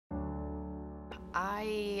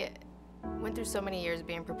I went through so many years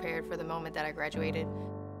being prepared for the moment that I graduated.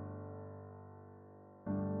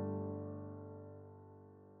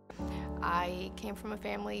 I came from a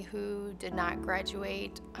family who did not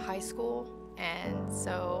graduate high school, and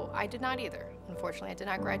so I did not either. Unfortunately, I did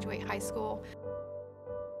not graduate high school.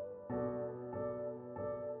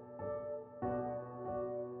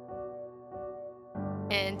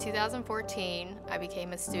 In 2014, I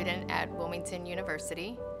became a student at WilmU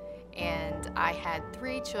University, and I had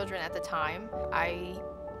 3 children at the time. I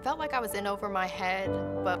felt like I was in over my head,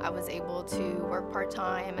 but I was able to work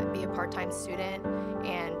part-time, be a part-time student,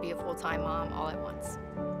 and be a full-time mom all at once.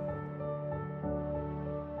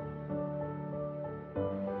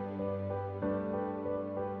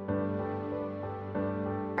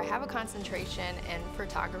 I have a concentration in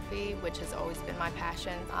photography, which has always been my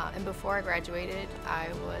passion. And before I graduated, I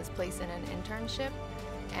was placed in an internship.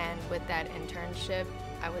 And with that internship,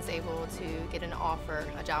 I was able to get an offer,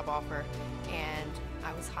 a job offer, and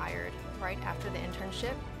I was hired right after the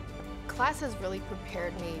internship. Classes really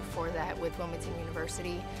prepared me for that with WilmU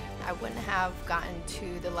University. I wouldn't have gotten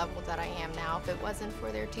to the level that I am now if it wasn't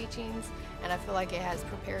for their teachings, and I feel like it has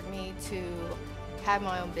prepared me to have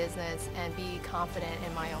my own business and be confident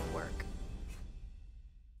in my own work.